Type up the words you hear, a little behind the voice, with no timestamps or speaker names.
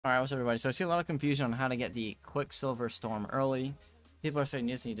Alright, what's up everybody? So I see a lot of confusion on how to get the Quicksilver Storm early. People are saying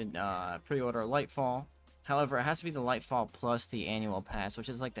you just need to pre-order Lightfall. However, it has to be the Lightfall plus the annual pass, which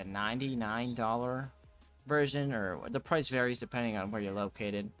is like the $99 version, or the price varies depending on where you're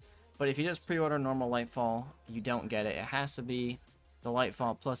located. But if you just pre-order normal Lightfall, you don't get it. It has to be the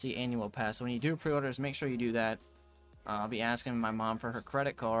Lightfall plus the annual pass. So when you do pre-orders, make sure you do that. I'll be asking my mom for her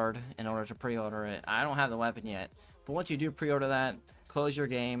credit card in order to pre-order it. I don't have the weapon yet, but once you do pre-order that, close your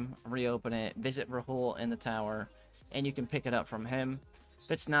game, reopen it, visit Rahul in the tower, and you can pick it up from him. If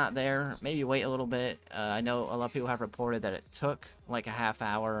it's not there, maybe wait a little bit. I know a lot of people have reported that it took like a half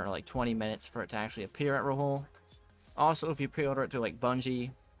hour or like 20 minutes for it to actually appear at Rahul. Also, if you pre-order it to like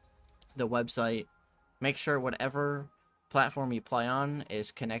Bungie, the website, make sure whatever platform you play on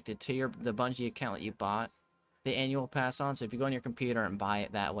is connected to the Bungie account that you bought the annual pass on. So if you go on your computer and buy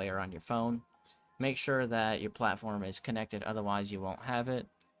it that way or on your phone, make sure that your platform is connected, otherwise you won't have it.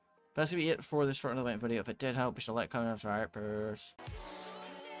 But that's going to be it for this short and event video. If it did help, be sure to like, comment, and subscribe.